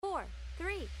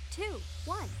3, 2,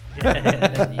 1.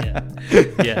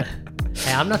 Yeah.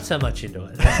 Hey, I'm not so much into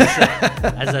it.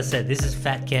 As I said, this is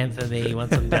fat camp for me.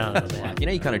 Once I'm done, I'm out. You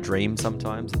know, you kind of dream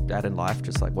sometimes, Dad, in life,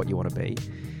 just like what you want to be.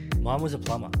 Mine was a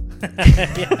plumber.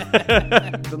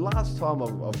 The last time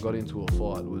I've got into a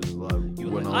fight was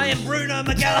like when I am Bruno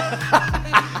Miguel.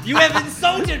 You have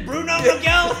insulted Bruno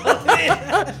Miguel.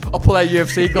 I'll pull out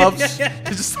UFC gloves to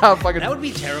just start fucking. That would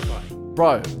be terrifying.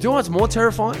 Bro, do you know what's more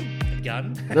terrifying? A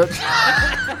gun.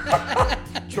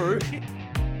 True.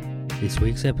 This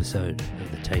week's episode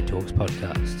of the Tait Talks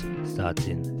podcast starts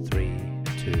in 3,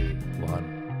 2,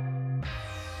 1.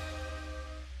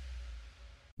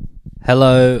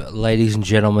 Hello, ladies and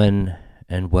gentlemen,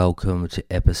 and welcome to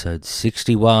episode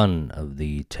 61 of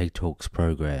the Tait Talks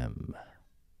program.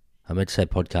 I meant to say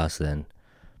podcast then,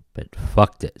 but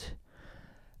fucked it.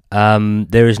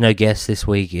 There is no guest this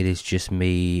week. It is just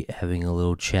me having a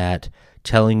little chat,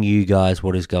 telling you guys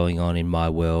what is going on in my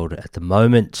world at the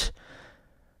moment,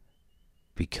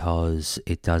 because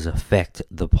it does affect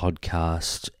the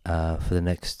podcast for the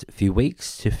next few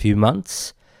weeks to few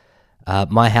months.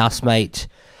 My housemate,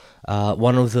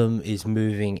 one of them is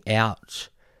moving out,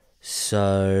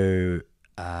 so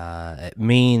it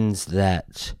means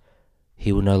that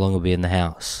he will no longer be in the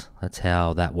house. That's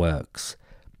how that works.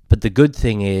 But the good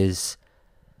thing is,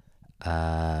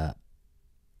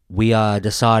 we are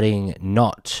deciding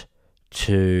not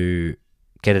to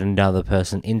get another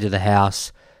person into the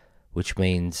house, which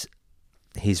means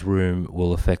his room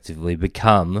will effectively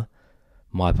become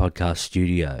my podcast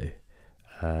studio.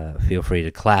 Feel free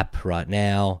to clap right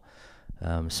now,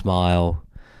 smile,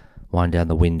 wind down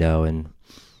the window, and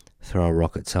throw a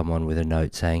rock at someone with a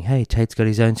note saying, hey, Tate's got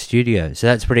his own studio. So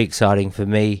that's pretty exciting for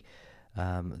me.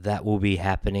 That will be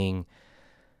happening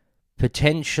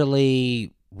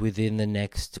potentially within the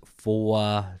next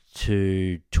 4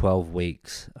 to 12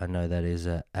 weeks. I know that is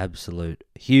an absolute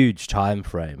huge time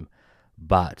frame,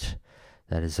 but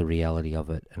that is the reality of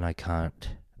it, and I can't,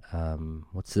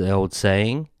 what's the old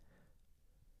saying?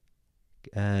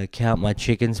 Count my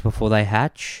chickens before they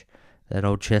hatch, that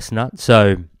old chestnut.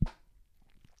 So,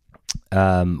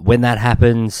 when that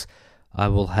happens, I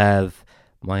will have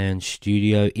my own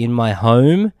studio in my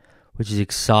home, which is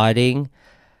exciting.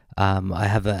 I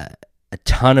have a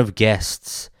ton of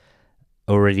guests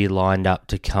already lined up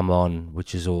to come on,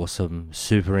 which is awesome.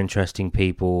 Super interesting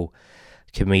people,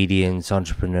 comedians,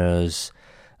 entrepreneurs,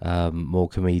 more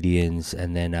comedians,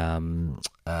 and then,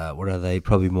 what are they?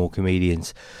 Probably more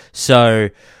comedians. So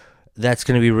that's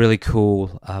going to be really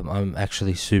cool. I'm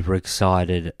actually super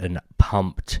excited and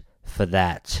pumped for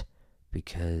that,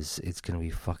 because it's going to be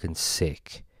fucking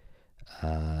sick.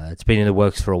 It's been in the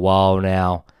works for a while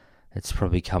now. It's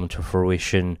probably come to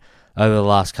fruition over the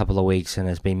last couple of weeks and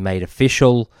has been made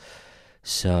official.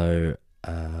 So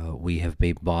we have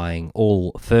been buying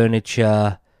all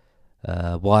furniture,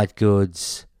 white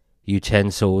goods,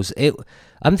 utensils.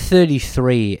 I'm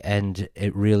 33, and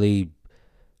it really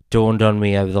dawned on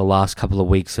me over the last couple of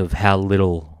weeks of how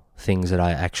little things that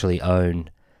I actually own.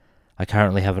 I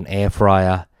currently have an air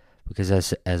fryer, because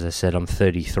as I said, I'm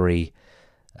 33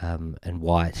 and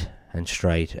white and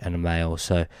straight and a male,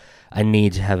 so I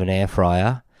need to have an air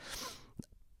fryer.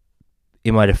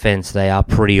 In my defense, they are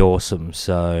pretty awesome,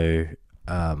 so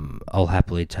I'll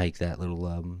happily take that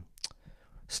little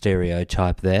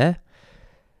stereotype there.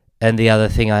 And the other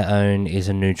thing I own is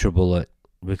a NutriBullet,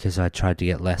 because I tried to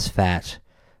get less fat,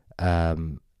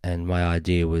 and my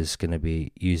idea was going to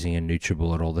be using a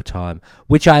NutriBullet all the time,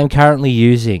 which I am currently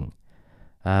using.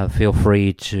 Feel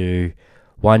free to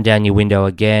wind down your window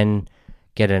again,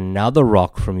 get another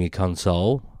rock from your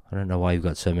console. I don't know why you've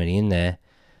got so many in there.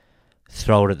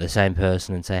 Throw it at the same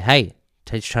person and say, hey,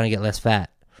 Tate's trying to get less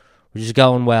fat. We're just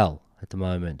going well at the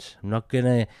moment. I'm not going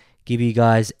to give you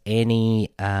guys any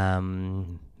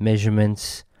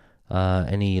measurements,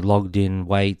 any logged in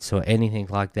weights or anything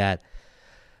like that.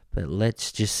 But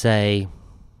let's just say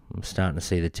I'm starting to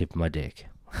see the tip of my dick.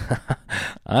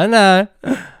 I know,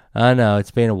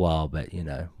 it's been a while, but, you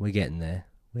know, we're getting there.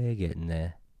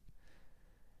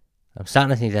 I'm starting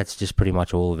to think that's just pretty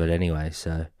much all of it anyway,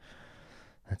 so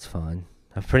that's fine.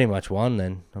 I've pretty much won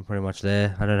then. I'm pretty much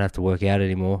there. I don't have to work out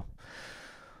anymore.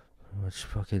 I'm just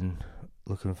fucking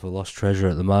looking for lost treasure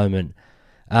at the moment.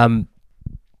 I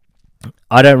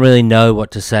don't really know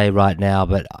what to say right now,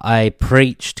 but I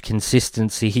preached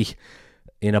consistency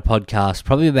in a podcast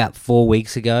probably about 4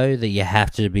 weeks ago, that you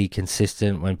have to be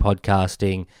consistent when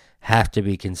podcasting,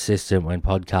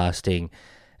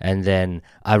 and then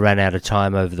I ran out of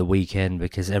time over the weekend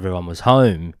because everyone was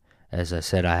home. As I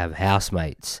said, I have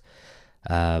housemates,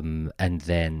 and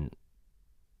then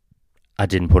I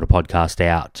didn't put a podcast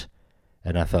out,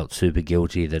 and I felt super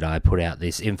guilty that I put out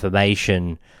this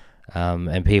information,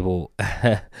 and people,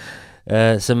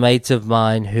 some mates of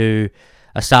mine who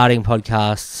are starting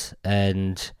podcasts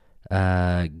and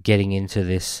getting into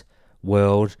this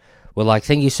world were like,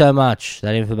 thank you so much.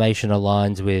 That information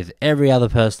aligns with every other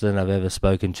person I've ever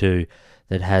spoken to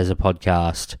that has a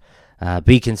podcast.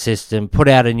 Be consistent, put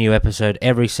out a new episode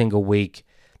every single week,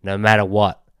 no matter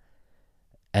what.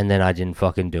 And then I didn't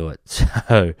fucking do it.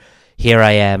 So here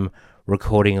I am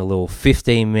recording a little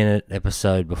 15-minute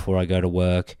episode before I go to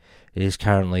work. It is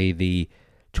currently the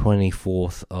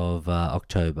 24th of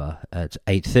October at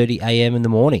 8:30 a.m. in the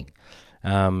morning.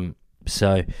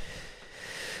 So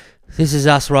this is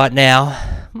us right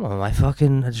now. Oh, I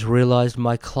just realized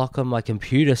my clock on my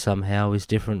computer somehow is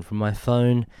different from my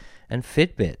phone and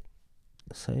Fitbit.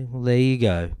 So, well, there you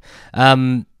go.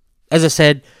 As I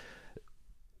said,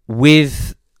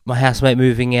 with my housemate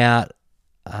moving out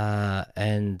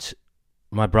and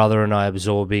my brother and I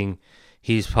absorbing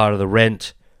his part of the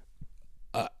rent,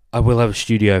 I will have a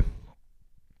studio,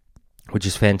 which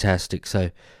is fantastic.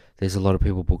 So there's a lot of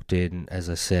people booked in, as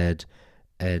I said.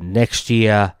 And next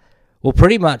year, well,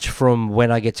 pretty much from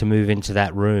when I get to move into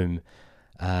that room,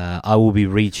 I will be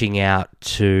reaching out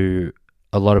to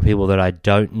a lot of people that I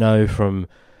don't know, from,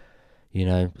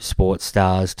 sports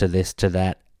stars to this to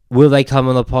that. Will they come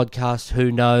on the podcast?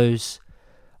 Who knows?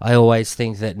 I always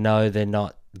think that no, they're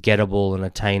not gettable and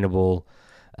attainable.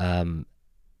 And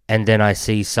then I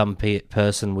see some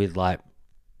person with a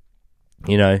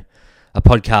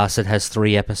podcast that has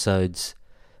 3 episodes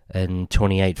and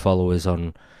 28 followers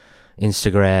on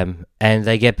Instagram, and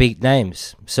they get big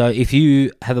names. So if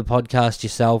you have a podcast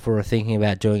yourself or are thinking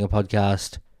about doing a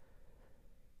podcast,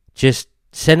 just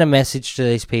send a message to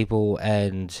these people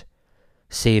and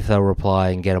see if they'll reply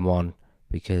and get them on,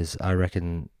 because I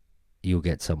reckon you'll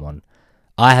get someone.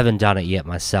 I haven't done it yet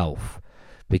myself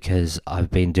because I've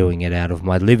been doing it out of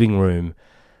my living room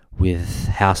with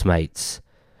housemates,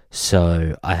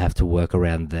 so I have to work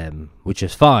around them, which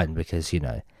is fine because,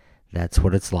 that's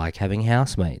what it's like having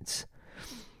housemates.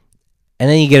 And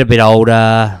then you get a bit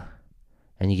older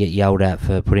and you get yelled at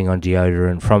for putting on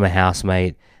deodorant from a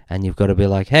housemate, and you've got to be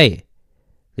like, hey,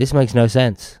 this makes no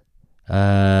sense.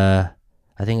 I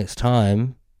think it's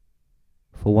time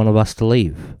for one of us to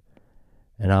leave.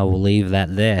 And I will leave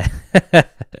that there.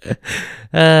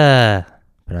 But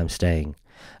I'm staying.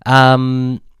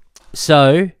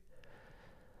 So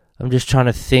I'm just trying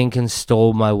to think and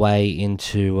stall my way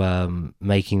into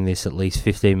making this at least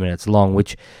 15 minutes long,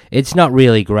 which it's not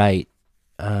really great,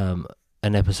 an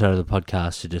episode of the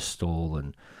podcast to just stall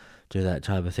and do that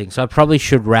type of thing. So I probably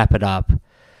should wrap it up,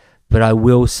 but I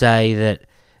will say that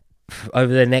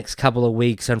over the next couple of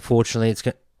weeks, unfortunately,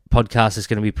 podcast is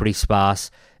going to be pretty sparse.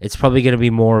 It's probably going to be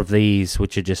more of these,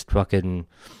 which are just fucking,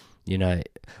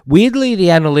 weirdly, the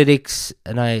analytics,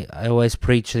 and I always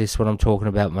preach this when I'm talking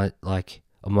about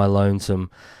on my lonesome,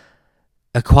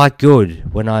 are quite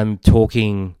good when I'm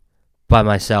talking by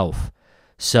myself.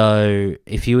 So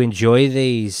if you enjoy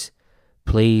these,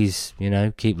 please,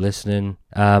 keep listening.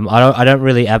 I don't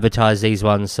really advertise these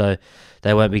ones, so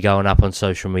they won't be going up on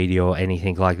social media or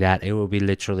anything like that. It will be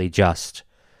literally just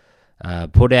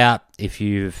put out. If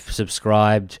you've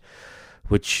subscribed,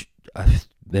 which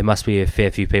there must be a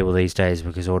fair few people these days,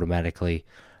 because automatically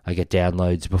I get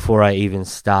downloads before I even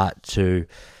start to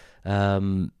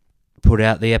put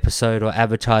out the episode or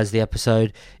advertise the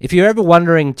episode. If you're ever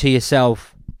wondering to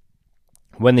yourself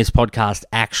when this podcast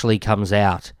actually comes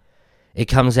out, it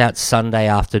comes out Sunday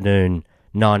afternoon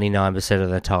 99% of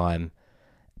the time,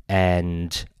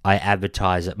 and I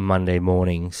advertise it Monday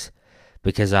mornings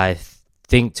because I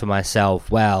think to myself,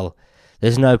 well,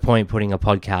 there's no point putting a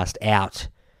podcast out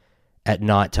at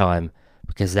nighttime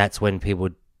because that's when people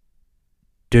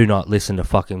do not listen to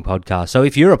fucking podcasts. So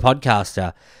if you're a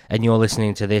podcaster and you're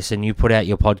listening to this and you put out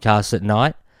your podcast at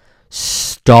night,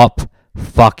 stop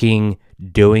fucking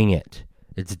doing it.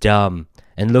 It's dumb.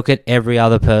 And look at every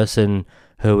other person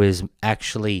who is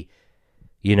actually,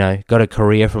 got a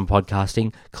career from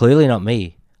podcasting. Clearly not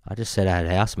me. I just said I had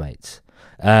housemates.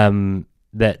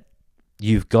 That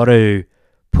you've got to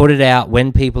put it out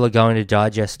when people are going to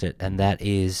digest it, and that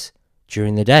is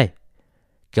during the day.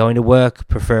 Going to work,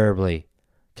 preferably.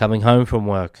 Coming home from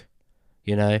work.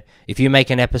 If you make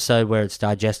an episode where it's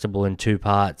digestible in 2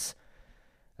 parts,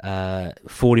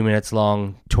 40 minutes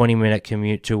long, 20-minute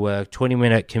commute to work,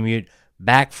 20-minute commute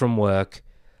back from work,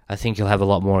 I think you'll have a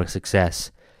lot more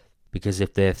success. Because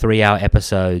if they're 3-hour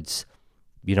episodes,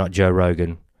 you're not Joe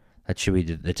Rogan. That should be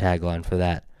the tagline for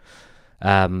that.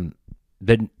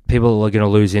 But people are going to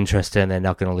lose interest and they're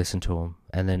not going to listen to them.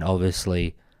 And then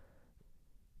obviously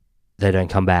they don't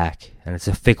come back. And it's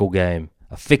a fickle game.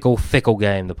 A fickle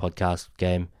game, the podcast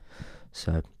game.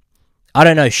 So, I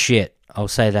don't know shit. I'll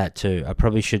say that too. I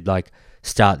probably should, like,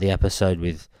 start the episode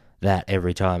with that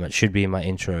every time. It should be in my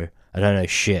intro. I don't know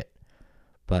shit.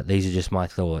 But these are just my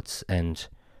thoughts and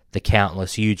the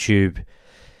countless YouTube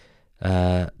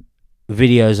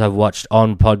videos I've watched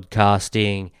on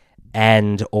podcasting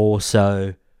and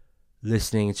also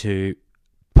listening to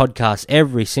podcasts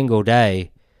every single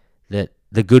day, that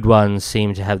the good ones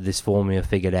seem to have this formula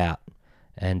figured out.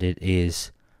 And it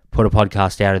is put a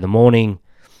podcast out in the morning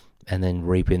and then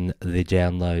reaping the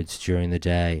downloads during the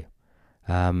day.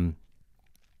 I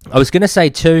was going to say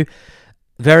too,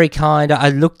 very kind. I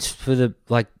looked for the,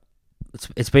 like,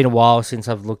 it's been a while since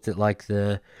I've looked at, like,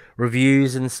 the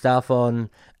reviews and stuff on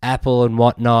Apple and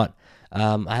whatnot.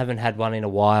 I haven't had one in a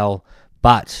while.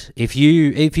 But if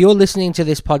you're listening to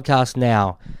this podcast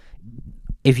now,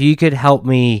 if you could help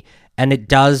me, and it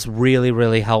does really,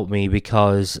 really help me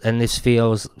because, and this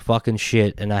feels fucking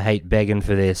shit, and I hate begging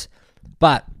for this,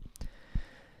 but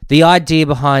the idea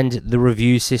behind the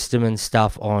review system and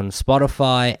stuff on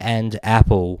Spotify and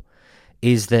Apple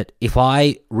is that if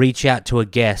I reach out to a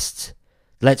guest,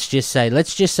 let's just say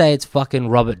it's fucking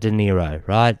Robert De Niro,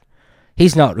 right?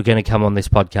 He's not going to come on this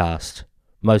podcast,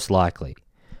 most likely.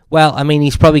 Well, I mean,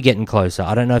 he's probably getting closer.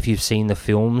 I don't know if you've seen the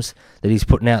films that he's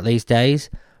putting out these days,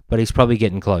 but he's probably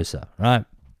getting closer, right?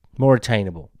 More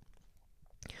attainable.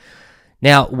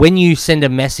 Now, when you send a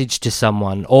message to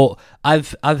someone, or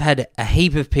I've had a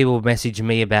heap of people message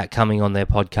me about coming on their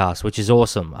podcast, which is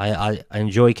awesome. I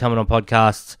enjoy coming on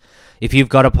podcasts. If you've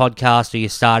got a podcast or you're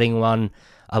starting one,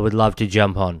 I would love to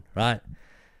jump on, right?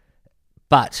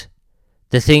 But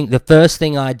the first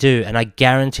thing I do, and I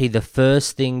guarantee the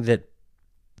first thing that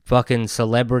fucking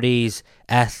celebrities,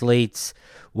 athletes,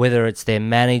 whether it's their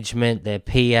management, their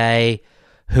PA,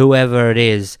 whoever it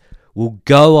is, will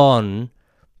go on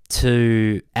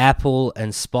to Apple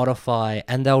and Spotify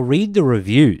and they'll read the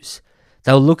reviews.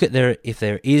 They'll look at if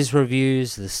there is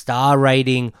reviews, the star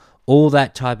rating, all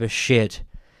that type of shit,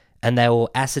 and they will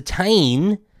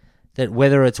ascertain that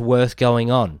whether it's worth going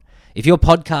on. If your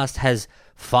podcast has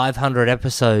 500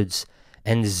 episodes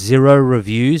and 0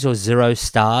 reviews or 0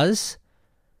 stars,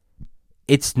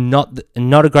 it's not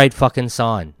a great fucking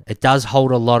sign. It does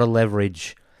hold a lot of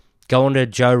leverage. Go on to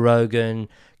Joe Rogan,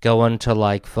 go on to,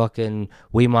 like, fucking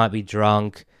We Might Be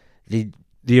Drunk, the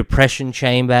Oppression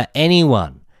Chamber, any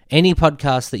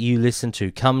podcast that you listen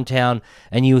to, come down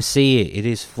and you'll see it. It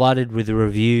is flooded with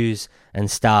reviews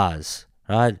and stars,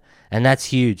 right? And that's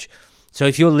huge. So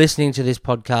if you're listening to this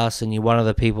podcast and you're one of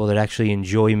the people that actually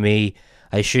enjoy me,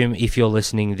 I assume if you're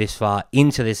listening this far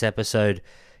into this episode,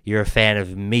 you're a fan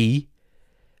of me.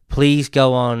 Please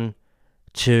go on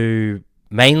to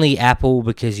mainly Apple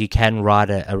because you can write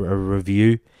a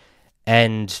review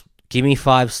and give me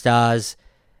 5 stars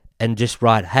and just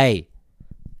write, hey,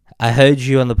 I heard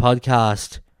you on the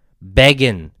podcast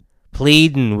begging,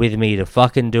 pleading with me to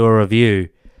fucking do a review.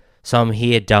 So I'm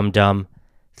here, dum-dum.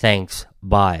 Thanks.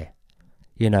 Bye.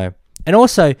 You know. And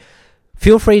also,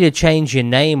 feel free to change your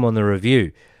name on the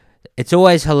review. It's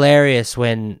always hilarious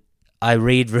when I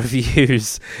read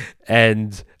reviews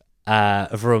and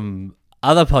from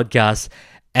other podcasts,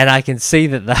 and I can see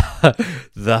that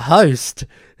the host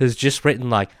has just written,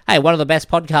 like, hey, one of the best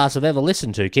podcasts I've ever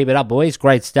listened to. Keep it up, boys.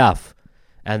 Great stuff.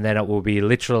 And then it will be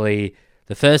literally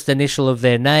the first initial of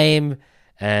their name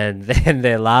and then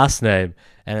their last name.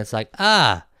 And it's like,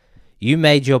 you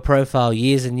made your profile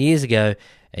years and years ago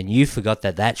and you forgot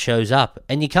that shows up.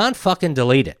 And you can't fucking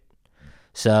delete it.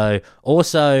 So,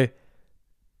 also,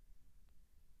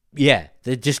 yeah,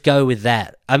 just go with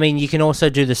that. I mean, you can also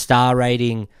do the star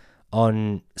rating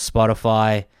on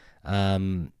Spotify.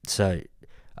 So,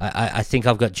 I think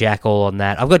I've got Jackal on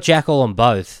that. I've got Jackal on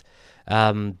both.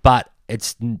 But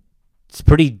it's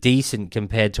pretty decent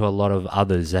compared to a lot of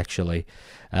others, actually.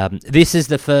 This is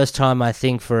the first time, I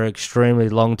think, for an extremely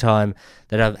long time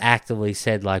that I've actively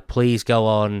said, like, please go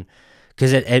on,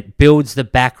 because it builds the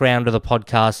background of the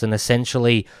podcast, and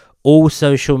essentially all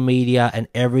social media and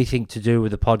everything to do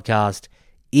with the podcast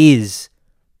is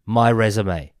my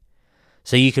resume.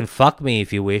 So you can fuck me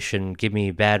if you wish and give me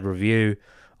a bad review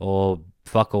or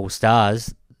fuck all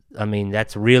stars. I mean,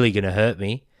 that's really going to hurt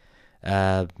me.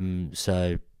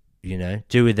 So, you know,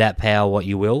 do with that power what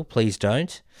you will. Please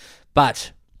don't.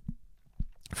 But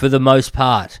for the most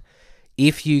part,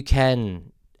 if you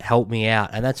can help me out,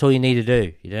 and that's all you need to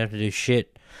do. You don't have to do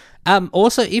shit.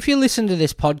 Also, if you listen to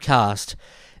this podcast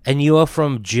and you are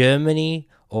from Germany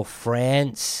or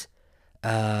France,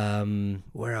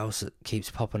 where else it keeps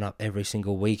popping up every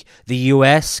single week? The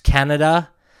US,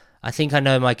 Canada, I think I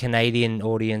know my Canadian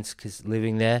audience because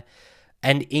living there,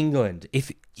 and England.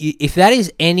 If that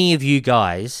is any of you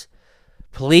guys,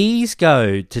 please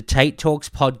go to Tait Talks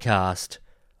Podcast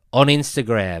on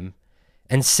Instagram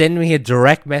and send me a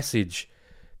direct message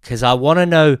because I want to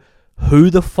know who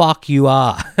the fuck you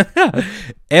are.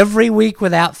 Every week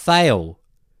without fail,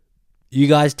 you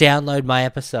guys download my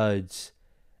episodes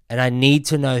and I need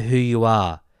to know who you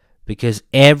are because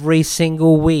every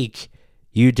single week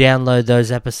you download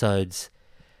those episodes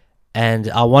and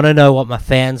I want to know what my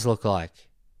fans look like,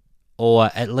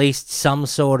 or at least some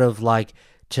sort of like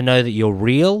to know that you're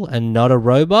real and not a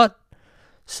robot.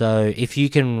 So if you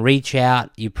can reach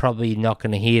out, you're probably not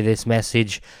going to hear this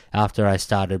message after I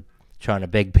started trying to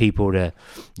beg people to,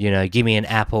 give me an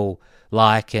Apple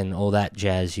like and all that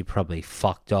jazz. You probably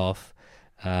fucked off.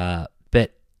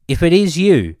 But if it is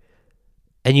you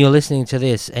and you're listening to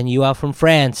this and you are from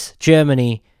France,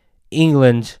 Germany,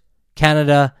 England,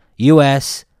 Canada,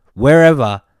 US,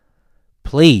 wherever,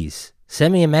 please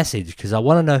send me a message because I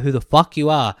want to know who the fuck you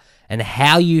are and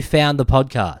how you found the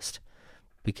podcast.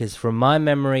 Because from my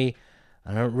memory,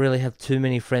 I don't really have too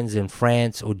many friends in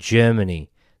France or Germany.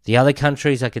 The other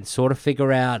countries I can sort of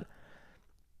figure out,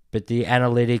 but the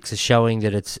analytics are showing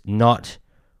that it's not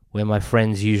where my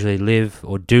friends usually live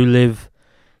or do live,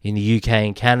 in the UK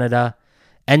and Canada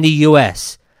and the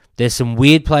US. There's some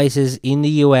weird places in the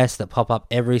US that pop up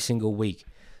every single week.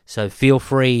 So feel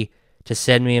free to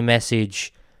send me a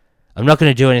message. I'm not going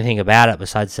to do anything about it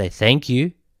besides say thank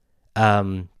you.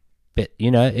 But,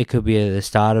 it could be the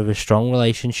start of a strong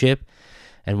relationship.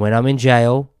 And when I'm in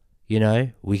jail,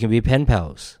 we can be pen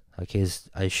pals. Because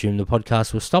I assume the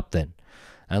podcast will stop then.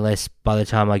 Unless by the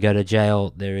time I go to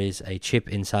jail, there is a chip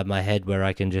inside my head where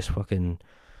I can just fucking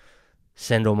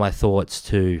send all my thoughts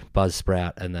to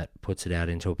Buzzsprout and that puts it out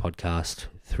into a podcast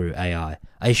through AI.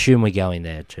 I assume we're going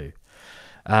there too.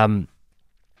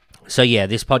 So yeah,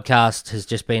 this podcast has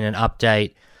just been an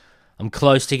update. I'm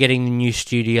close to getting the new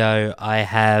studio. I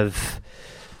have,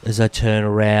 as I turn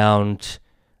around,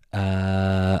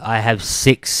 I have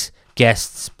 6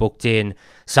 guests booked in.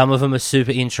 Some of them are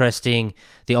super interesting.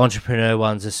 The entrepreneur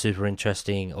ones are super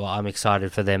interesting. Well, I'm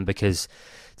excited for them because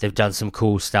they've done some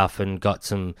cool stuff and got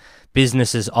some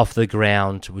businesses off the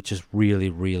ground, which is really,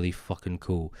 really fucking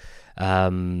cool.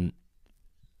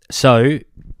 So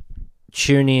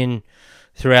tune in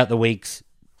throughout the weeks.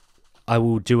 I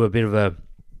will do a bit of a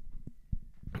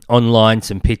online,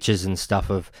 some pictures and stuff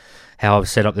of how I've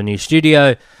set up the new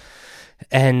studio,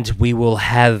 and we will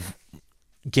have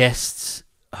guests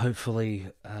hopefully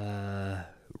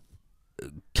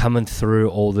coming through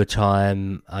all the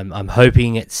time. I'm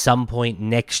hoping at some point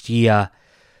next year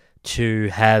to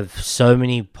have so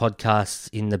many podcasts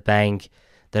in the bank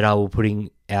that I will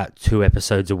putting out 2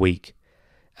 episodes a week.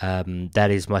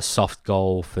 That is my soft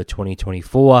goal for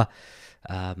 2024.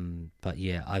 But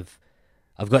yeah, I've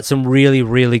got some really,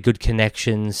 really good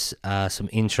connections, some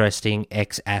interesting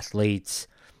ex-athletes,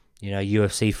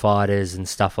 UFC fighters and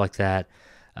stuff like that.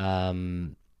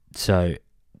 So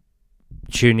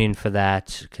tune in for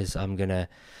that because I'm going to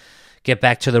get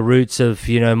back to the roots of,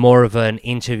 more of an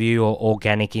interview or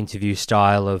organic interview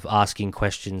style of asking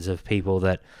questions of people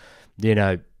that,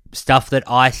 stuff that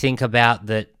I think about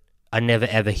that I never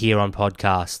ever hear on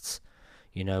podcasts.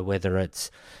 Whether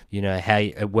it's, how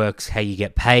it works, how you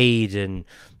get paid and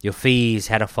your fees,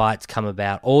 how do fights come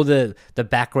about, all the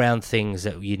background things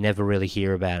that you never really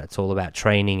hear about. It's all about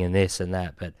training and this and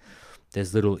that, but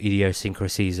there's little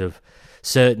idiosyncrasies of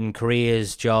certain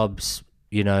careers, jobs,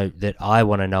 that I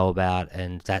want to know about,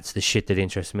 and that's the shit that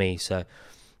interests me. So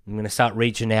I'm going to start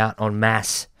reaching out en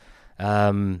masse.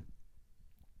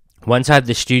 Once I have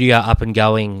the studio up and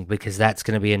going, because that's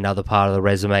going to be another part of the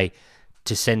resume,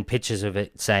 to send pictures of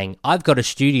it saying, I've got a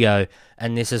studio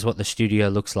and this is what the studio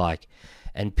looks like.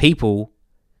 And people,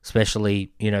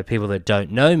 especially, people that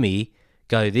don't know me,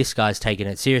 go, this guy's taking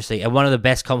it seriously. And one of the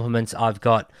best compliments I've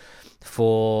got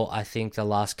for, I think, the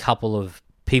last couple of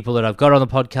people that I've got on the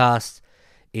podcast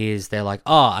is they're like,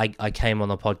 I came on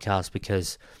the podcast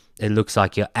because it looks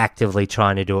like you're actively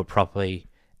trying to do it properly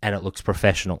and it looks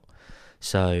professional.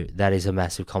 So that is a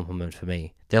massive compliment for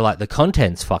me. They're like, the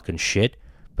content's fucking shit,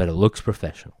 but it looks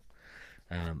professional.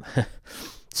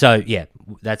 So, yeah,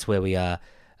 that's where we are.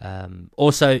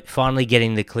 Also, finally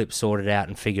getting the clips sorted out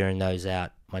and figuring those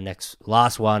out. My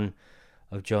last one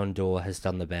of John Doerr has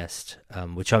done the best,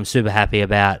 which I'm super happy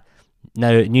about.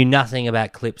 Knew nothing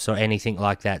about clips or anything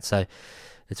like that, so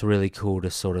it's really cool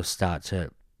to sort of start to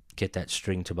get that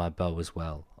string to my bow as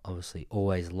well. Obviously,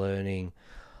 always learning,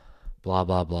 blah,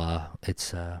 blah, blah.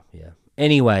 It's, yeah.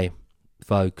 Anyway,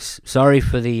 folks, sorry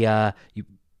for the, you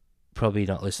probably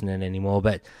not listening anymore,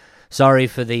 but sorry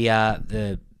for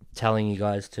the telling you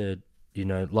guys to,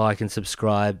 like and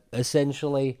subscribe,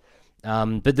 essentially.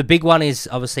 But the big one is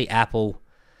obviously Apple.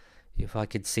 If I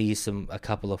could see a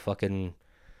couple of fucking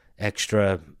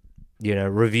extra,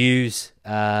 reviews.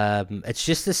 It's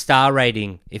just the star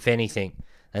rating, if anything.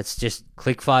 That's just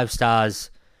click 5 stars,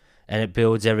 and it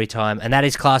builds every time. And that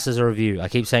is classed as a review. I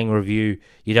keep saying review.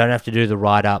 You don't have to do the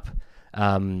write-up.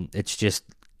 It's just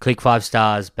click 5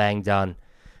 stars, bang, done.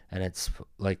 And it's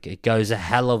like it goes a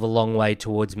hell of a long way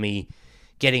towards me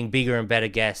getting bigger and better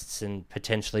guests and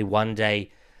potentially one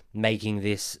day making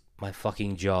this my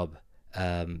fucking job,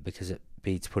 because it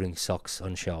beats putting socks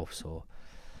on shelves or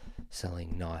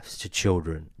selling knives to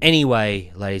children.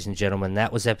 Anyway, ladies and gentlemen,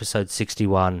 that was episode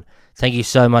 61. Thank you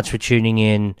so much for tuning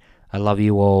in. I love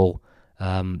you all.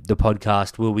 The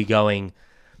podcast will be going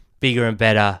bigger and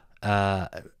better,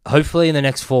 hopefully in the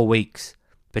next 4 weeks,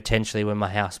 potentially when my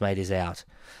housemate is out.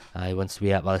 He wants to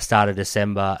be out by the start of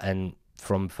December, and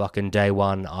from fucking day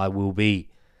one, I will be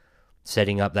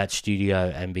setting up that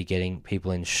studio and be getting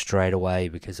people in straight away,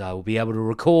 because I will be able to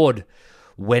record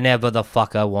whenever the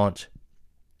fuck I want.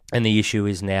 And the issue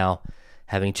is now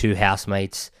having 2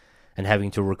 housemates and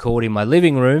having to record in my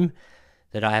living room,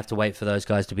 that I have to wait for those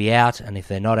guys to be out, and if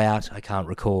they're not out, I can't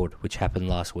record, which happened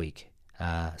last week.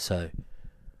 So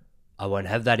I won't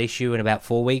have that issue in about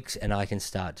 4 weeks, and I can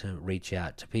start to reach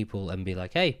out to people and be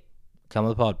like, hey, come on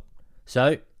the pod.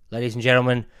 So, ladies and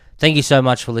gentlemen, thank you so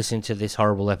much for listening to this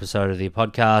horrible episode of the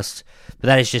podcast. But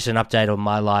that is just an update on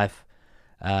my life.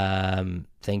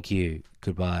 Thank you.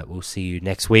 Goodbye. We'll see you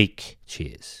next week.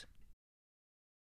 Cheers.